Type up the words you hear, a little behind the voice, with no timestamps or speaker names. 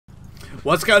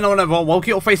What's going on, everyone? Welcome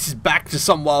your faces back to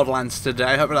some Wildlands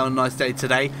today. Hope you're having a nice day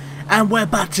today. And we're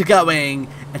back to going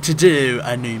to do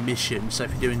a new mission. So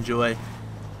if you do enjoy,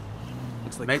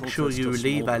 like make sure you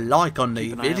leave a like on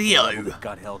the video.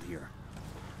 Got held here.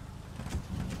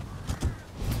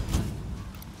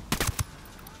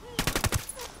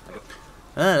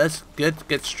 Let's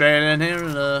get straight in here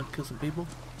and kill some people.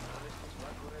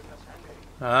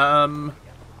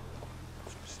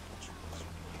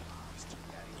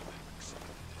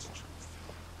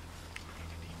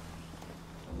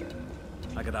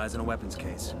 I got eyes on a weapons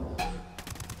case.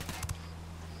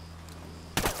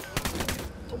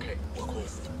 Okay, we're cool.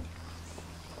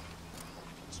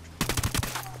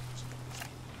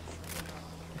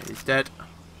 He's dead.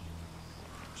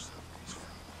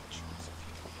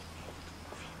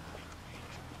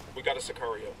 We got a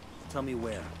Sicario. Tell me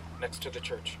where. Next to the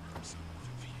church.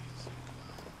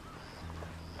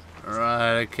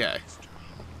 Right, okay.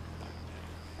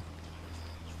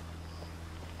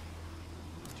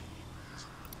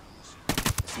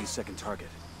 See second target.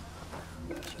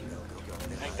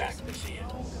 Hang back, they see it.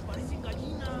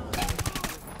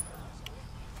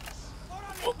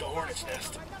 Look, the hornet's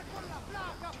nest.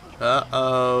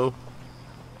 Uh-oh.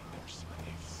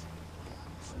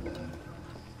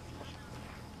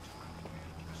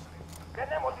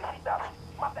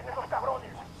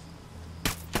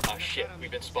 Ah, shit, we've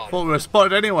been spotted. Thought we were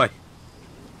spotted anyway.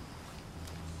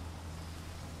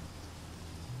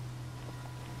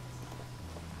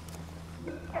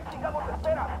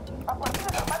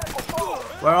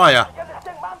 Where are you?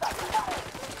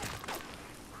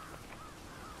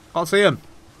 Can't see him.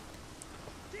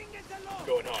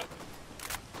 Going on.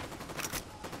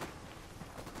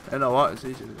 You know what? It's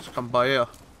easy to just come by here.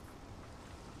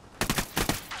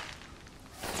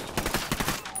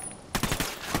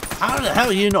 How the hell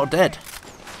are you not dead?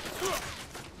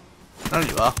 There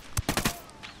you are.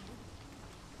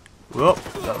 Whoop,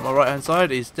 got on my right hand side.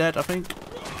 He's dead, I think.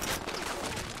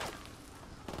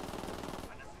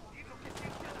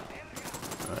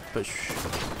 Right, push.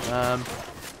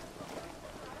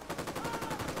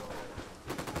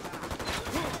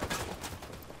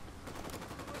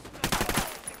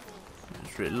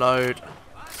 Just reload.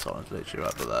 Someone's literally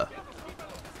right there.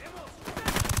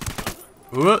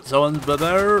 Whoop, someone's up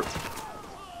there.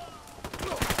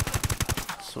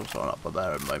 Saw someone up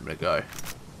there a moment ago.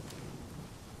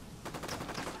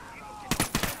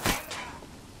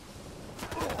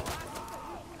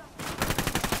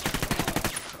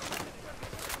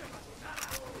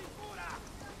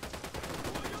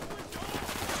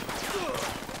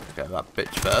 Get that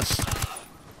bitch first.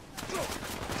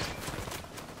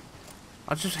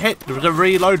 I just hit the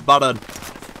reload button.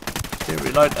 Didn't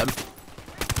reload them.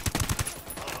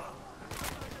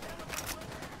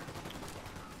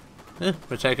 Yeah,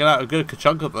 we're taking out a good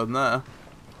chunk of them there.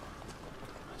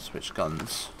 Switch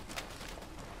guns.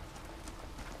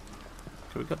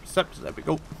 Can we get the steps? There we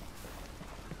go.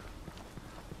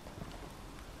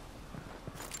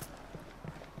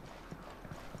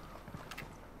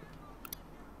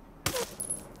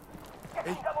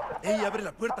 Hey, abre la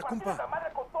puerta, compa.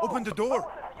 Open the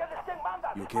door.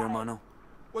 You okay, hermano?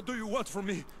 What do you want from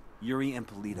me? Yuri and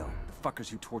Polito, the fuckers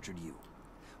who tortured you.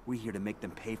 We're here to make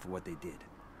them pay for what they did.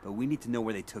 But we need to know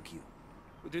where they took you.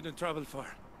 We didn't travel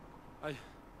far. I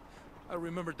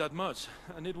remember that much,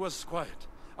 and it was quiet.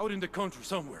 Out in the country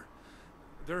somewhere.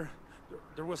 There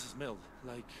was a smell,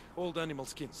 like old animal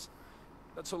skins.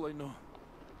 That's all I know.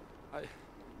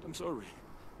 I'm sorry.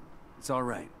 It's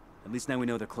alright. At least now we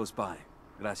know they're close by.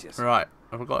 Gracias. Right,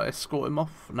 have I got to escort him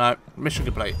off? No, mission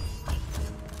complete.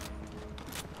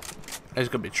 There's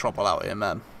gonna be trouble out here,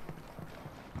 man.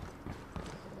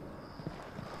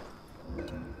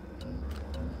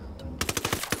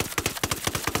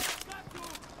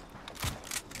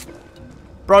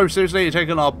 Bro, seriously, you're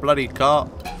taking our bloody car.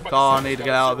 I need to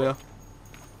get out of here.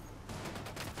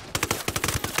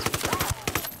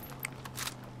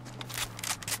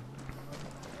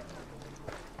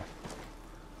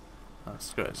 Oh,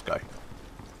 screw it, let's go.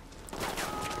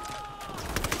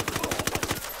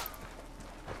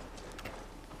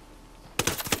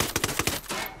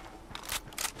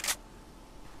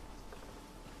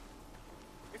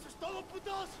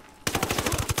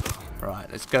 Right,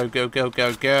 let's go, go, go,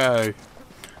 go, go.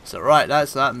 So right,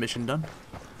 that's that mission done.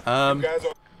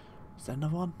 Is there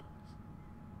another one?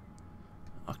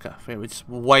 Okay, I think we're just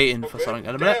waiting for something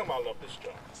in a minute. Damn, I love this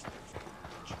job.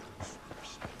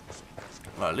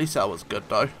 Well, at least that was good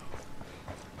though.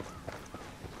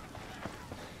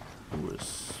 Ooh,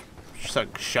 it's so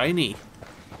shiny.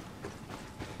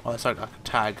 Oh, that's like a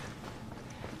tag.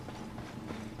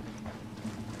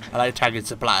 I like tagging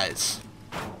supplies.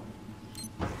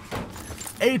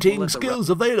 18 skills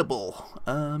available.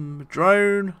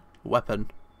 Drone,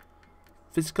 weapon,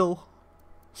 physical,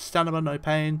 stamina, no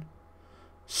pain,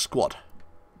 squad.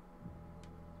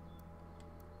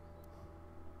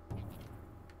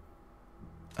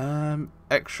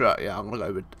 Extra. Yeah, I'm gonna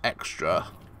go with extra.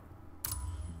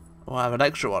 Oh, I have an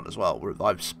extra one as well.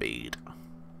 Revive speed.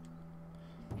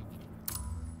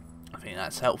 I think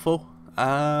that's helpful.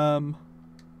 Rebels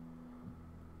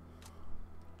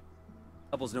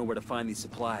know where to find these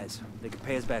supplies. They can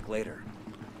pay us back later.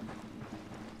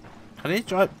 Can these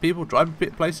people drive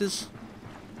places?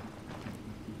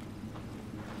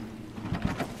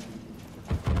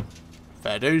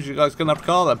 Fair dues, you guys gonna have to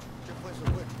call them.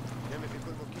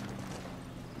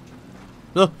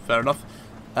 Oh, fair enough.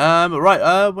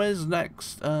 Right, where's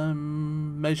next?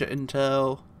 Measure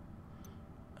intel.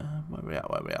 Where we at?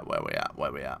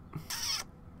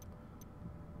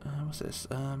 What's this?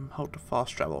 Hold to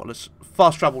fast travel. Let's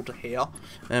fast travel to here.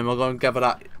 And we're going to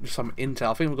gather some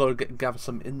intel. I think we're going to gather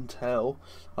some intel.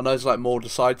 I know it's like more the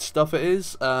side stuff it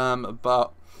is.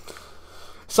 But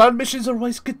side missions are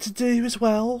always good to do as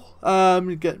well.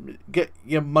 Get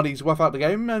your money's worth out of the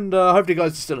game. And hopefully you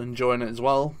guys are still enjoying it as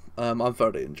well. I'm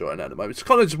thoroughly enjoying it at the moment. It's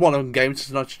kind of just one of them games. It's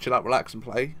nice to chill out, relax and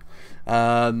play.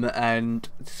 And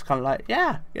it's kind of like,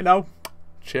 yeah, you know,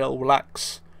 chill,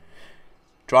 relax,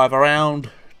 drive around,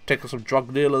 take on some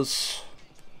drug dealers.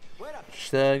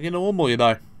 Just, you know, normal, you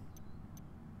know.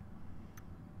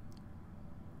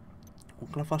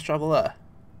 Can I fast travel there?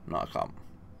 No, I can't.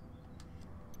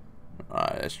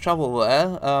 Alright, let's travel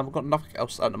there. I've got nothing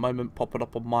else at the moment popping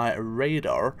up on my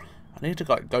radar. I need to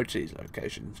go to these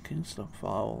locations. Kingston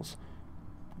files.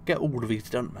 Get all of these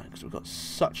done, man, because we've got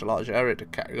such a large area to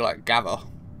gather.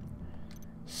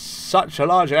 Such a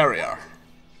large area.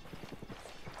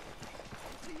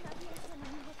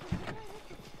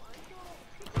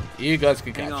 You guys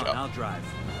can catch up. I'll drive.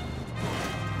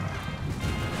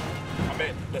 I'm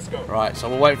in. Let's go. Right, so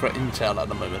we're waiting for intel at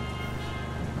the moment.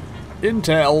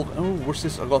 Intel. Oh, what's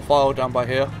this? I've got a file down by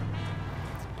here.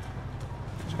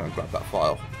 Just go and grab that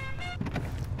file.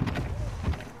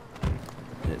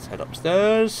 Let's head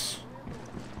upstairs.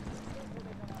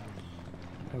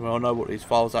 We all know what these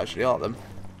files actually are then.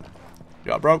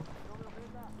 Yeah, bro.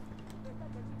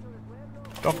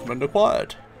 Document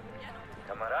acquired.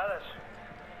 Camaradas,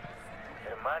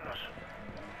 hermanos,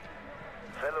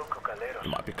 fellow cocaleros.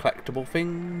 There might be collectible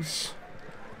things.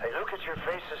 I look at your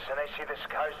faces and I see the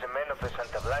scars the men of the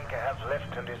Santa Blanca have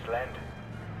left on this land.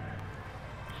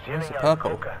 Where's Stealing the our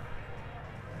purple? coca,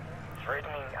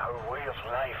 threatening our way of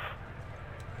life,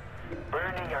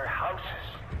 burning our houses,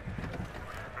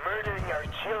 murdering our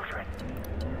children.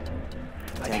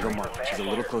 Tango Mark, she's a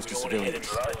little close to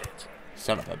civilians.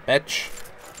 Son of a bitch.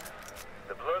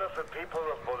 The blood of the people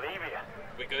of Bolivia.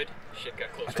 We good? Shit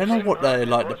got closer. I don't know what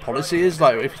the policy is.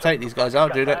 Like, if you take these guys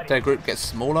out, their group gets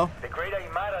smaller. The great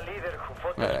Aymara leader who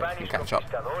fought the Yeah, Spanish you can catch up.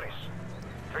 conquistadores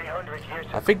 300 years I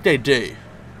ago. think they do.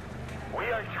 We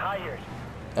are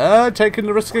tired. Taking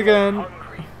the risk again.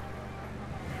 Hungry.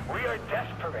 We are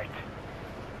desperate.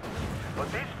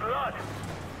 But this blood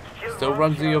Still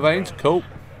runs in your veins. Cool.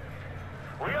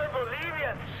 We are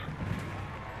Bolivians.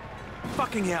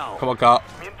 Fucking hell! Come on, Cart.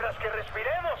 Mientras que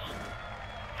respiremos,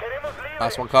 seremos libres.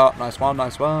 Nice one, Cart. Nice one.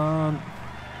 Nice one.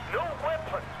 No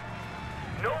weapon,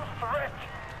 no threat,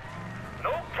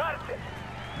 no cartel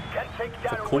can take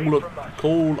that away from us.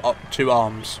 Call up to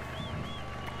arms.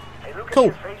 I look Cool.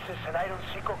 at your faces and I don't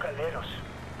see cocaleros.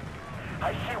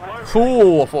 I see warriors.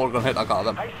 Cool. I thought I was gonna hit that guy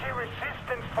then. I see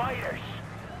resistant fighters.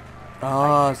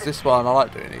 Ah, it's this one. I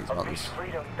like doing these Of this ones.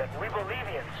 freedom that we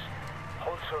Bolivians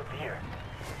hold so dear.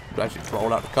 Actually,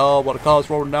 roll out the car while the car's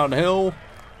rolling down the hill.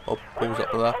 Oh, We pulls will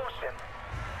up to there. oppose them.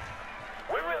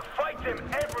 We will fight them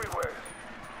everywhere.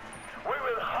 We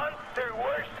will hunt their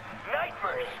worst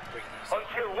nightmares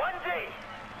until one day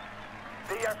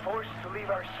they are forced to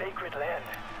leave our sacred land.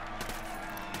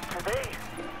 Today,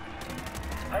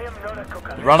 I am not a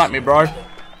cocalero. Run at me, bro.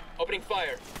 Opening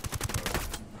fire.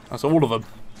 That's all of them.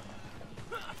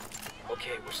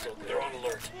 Okay, we're still good. They're on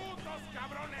alert.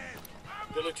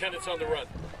 The lieutenant's on the run.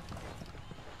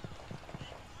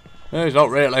 No, he's not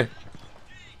really.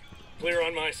 Clear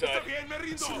on my side.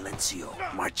 Silencio,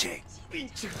 marche.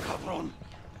 Pinche cabrón.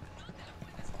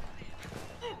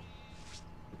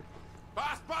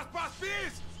 Paz, paz, paz,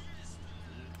 peace!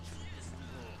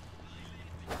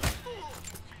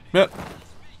 Yep.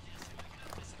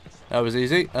 That was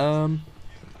easy.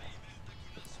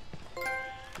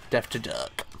 Death to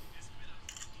Dirk.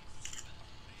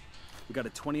 We got a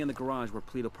 20 in the garage where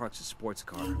Polito parks his sports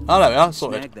car. Oh, there we are.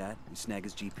 Sorted. Snag that and snag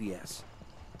his GPS.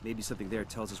 Maybe something there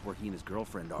tells us where he and his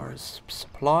girlfriend are. Where's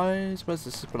supplies? Where's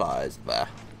the supplies? There.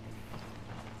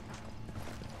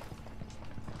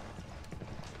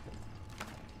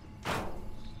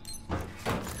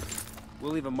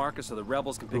 We'll leave a marker so the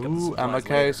rebels can pick up the Ooh, supplies ammo later.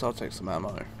 case. I'll take some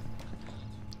ammo.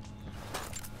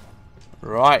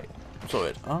 Right.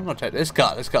 Sorted. I'm gonna take this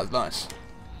car. This car's nice.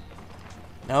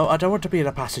 No, I don't want to be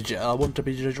the passenger. I want to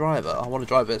be the driver. I want to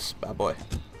drive this bad boy.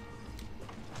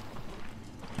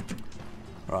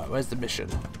 Right, where's the mission?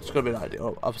 It's gonna be an idea.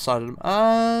 Oh, other side of them.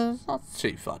 It's not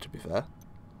too far to be fair.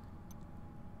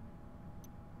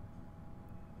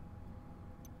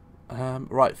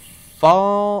 Right,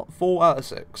 4 out of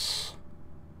 6.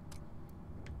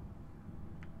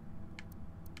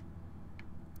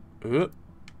 Oop.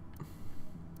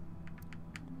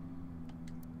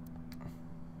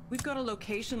 We've got a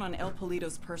location on El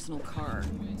Polito's personal car.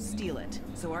 Steal it.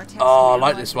 So our Oh, I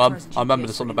like this one. I remember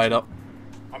this on the beta.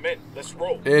 I'm in. Let's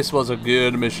roll. This was a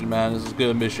good mission, man. This is a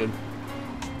good mission.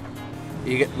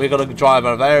 We're gonna drive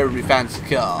a very fancy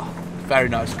car. Very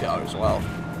nice car as well.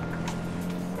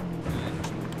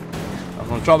 I'm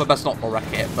gonna try my best not to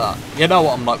wreck it, but you know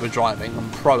what I'm like with driving.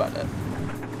 I'm pro at it.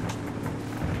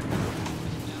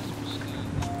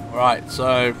 Right,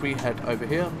 so if we head over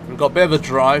here, we've got a bit of a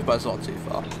drive, but it's not too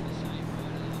far.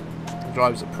 The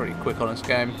drives are pretty quick on this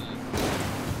game.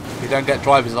 You don't get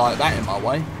drivers like that in my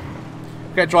way.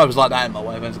 Get drivers like that in my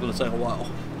way, then it's going to take a while.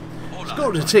 It's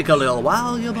going to take a little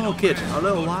while, you know, kid. A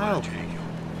little while.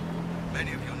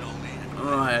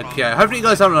 Right, okay. Hopefully you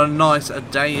guys having a nice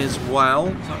day as well.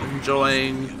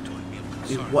 Enjoying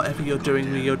whatever you're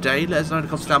doing with your day. Let us know in the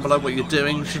comments down below what you're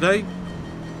doing today.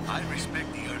 I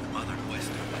respect the Earth Mother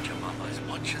Western Pachamama as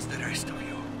much as the rest of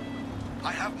you.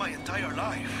 I have my entire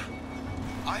life.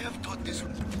 I have taught this.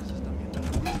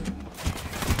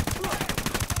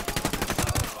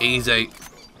 Easy.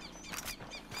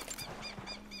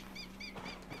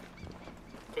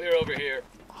 Clear over here.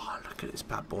 Oh, look at this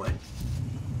bad boy.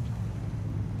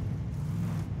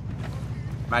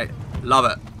 Mate, love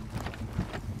it.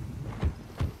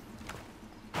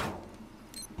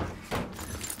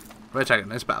 We're taking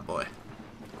this bad boy.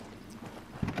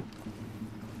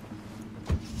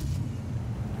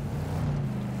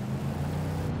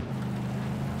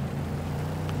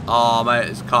 Oh, mate,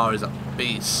 this car is a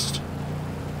beast.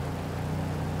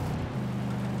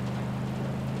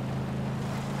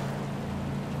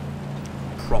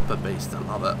 Proper beast, I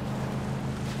love it.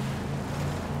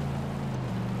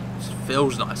 It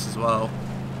feels nice as well.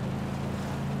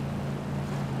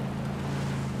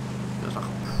 Feels like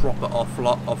a proper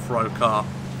off-road car.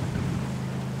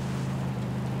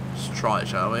 Let's try it,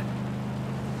 shall we?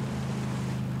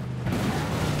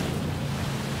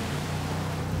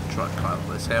 Try to climb up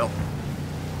this hill.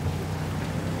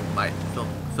 Mate,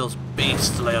 feels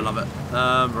beastly, I love it.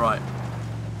 Right.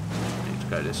 Need to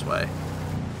go this way.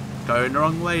 Going the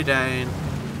wrong way, Dane.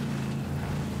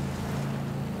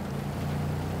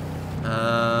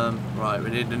 Right, we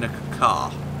need a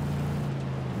car.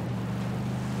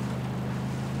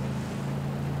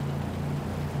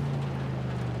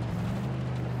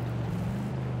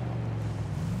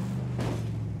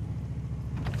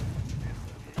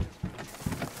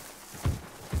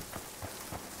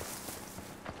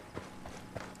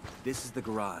 This is the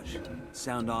garage.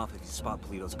 Sound off if you spot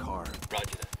Polito's car.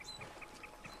 Roger that.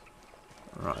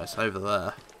 Right, it's over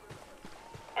there.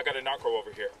 I got a narco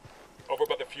over here. Over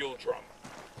by the fuel drum.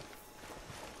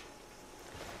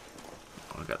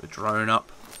 I'll get the drone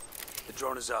up. The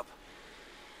drone is up.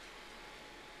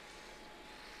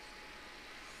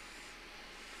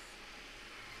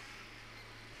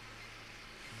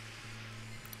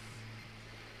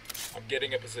 I'm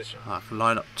getting a position. I can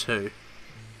line up 2.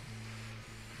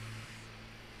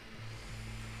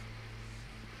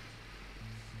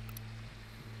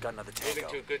 Got another Moving tango.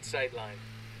 to a good sight line.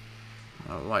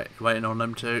 Oh, wait, waiting on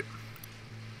them 2.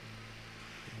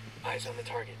 Eyes on the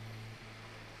target.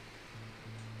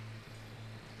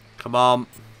 Come on.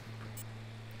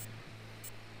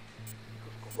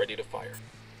 Ready to fire.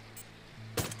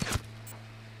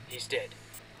 He's dead.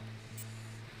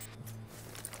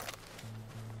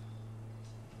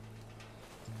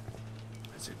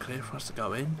 Is it clear for us to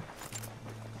go in?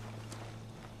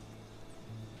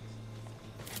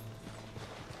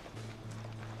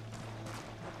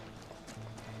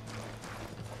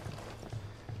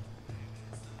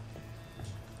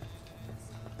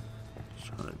 Just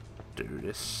trying to do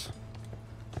this.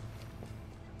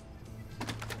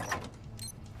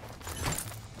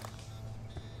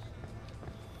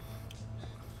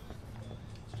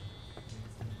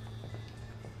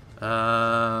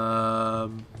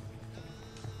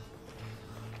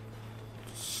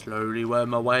 slowly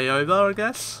worm my way over, I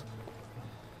guess.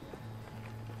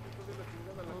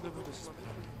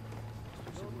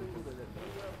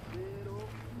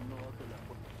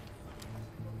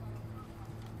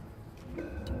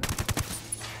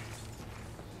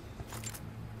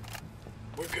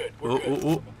 We're good. We're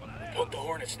good. Poke the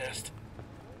hornet's nest.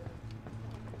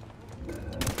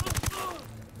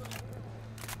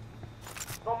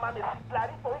 No mames,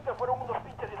 clarito hoy que fueron unos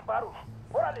pinches disparos.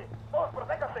 Órale, todos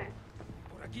protéjanse.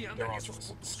 Por aquí They're andan awesome.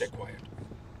 esos... Stay quiet.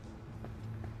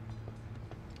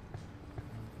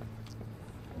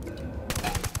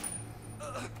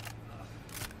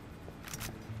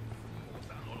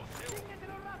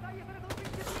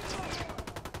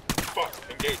 Fuck,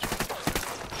 engage.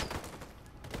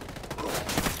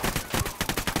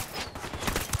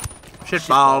 Shit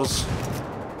balls.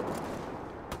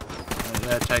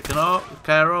 They're taken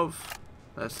care of.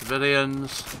 They're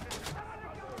civilians.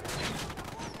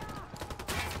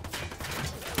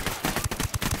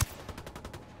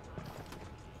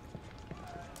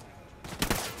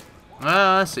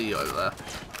 Ah, I see you over there.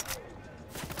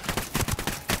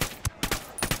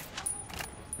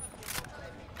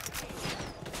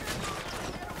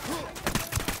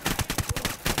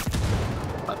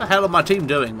 What the hell are my team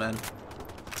doing, man?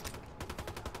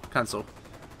 Cancel.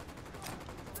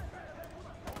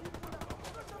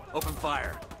 Open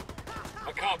fire.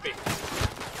 A copy.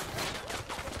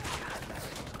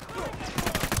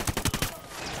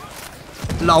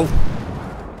 Lol.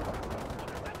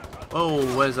 Oh,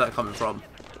 where's that coming from?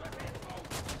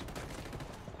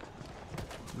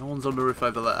 No one's on the roof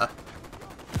over there.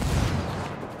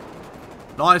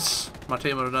 Nice! My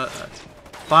team are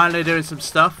finally doing some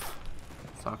stuff.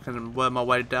 So I can worm my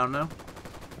way down now.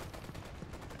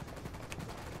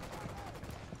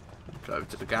 Go over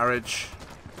to the garage.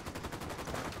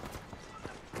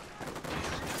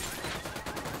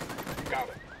 Got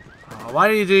it. Oh, why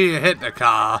do you hit the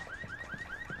car?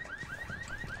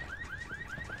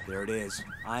 There it is.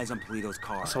 Eyes on Polito's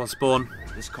car. Someone spawn.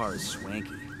 This car is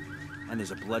swanky. And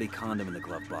there's a bloody condom in the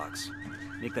glove box.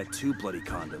 Make that 2 bloody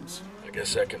condoms. I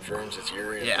guess that confirms it's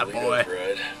Yuri and Yeah, Polito's boy.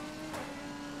 ride.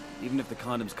 Even if the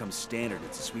condoms come standard,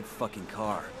 it's a sweet fucking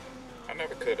car. I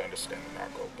never could understand the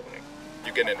narco bling.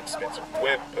 You get an expensive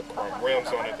whip, put chrome rims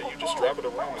on it, then you just drive it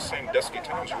around the same dusky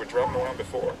towns you were driving around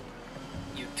before.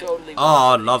 You totally.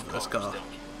 Oh, I love this car.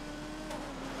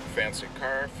 Fancy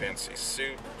car, fancy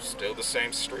suit, still the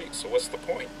same street, so what's the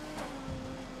point?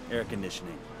 Air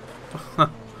conditioning.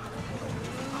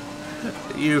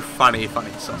 You funny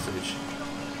sausage.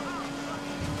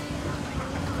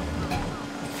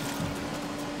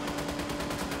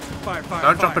 Fire, fire,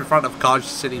 Don't jump in front of cars, you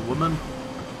silly woman.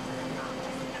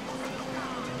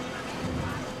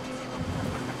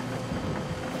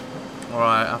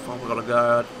 Alright, how far we gotta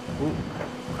go? Ooh,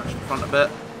 crash in front a bit.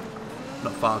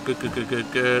 Not far. Good.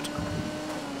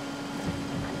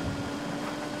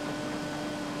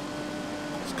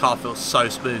 This car feels so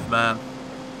smooth, man.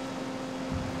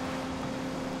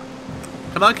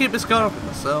 Can I keep this car up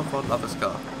myself? I love this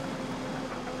car.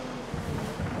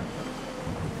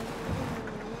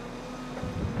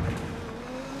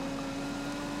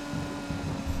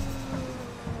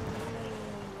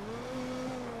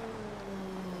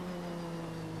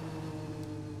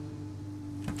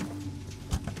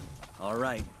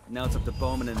 Alright, now it's up to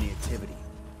Bowman and the activity.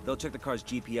 They'll check the car's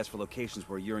GPS for locations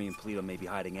where Yuri and Polito may be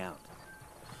hiding out.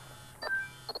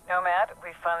 Nomad,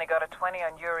 we finally got a 20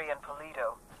 on Yuri and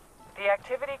Polito. The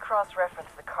activity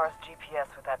cross-referenced the car's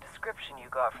GPS with that description you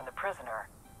got from the prisoner.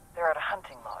 They're at a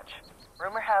hunting lodge.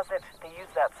 Rumor has it they use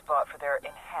that spot for their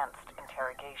enhanced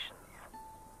interrogations.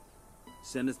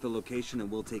 Send us the location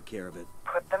and we'll take care of it.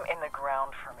 Put them in the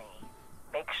ground for me.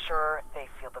 Make sure they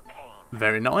feel the pain.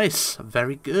 Very nice.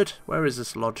 Very good. Where is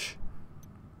this lodge?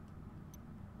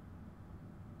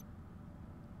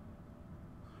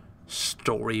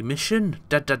 Story mission.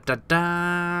 Da.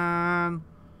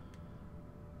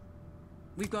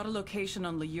 We've got a location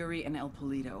on Yuri and El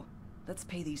Polito. Let's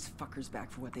pay these fuckers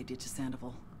back for what they did to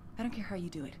Sandoval. I don't care how you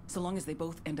do it, so long as they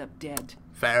both end up dead.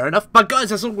 Fair enough. But guys,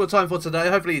 that's all we've got time for today.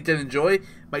 Hopefully you did enjoy.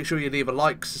 Make sure you leave a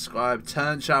like, subscribe,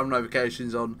 turn channel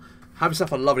notifications on. Have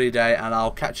yourself a lovely day, and I'll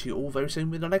catch you all very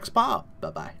soon with the next part.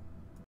 Bye-bye.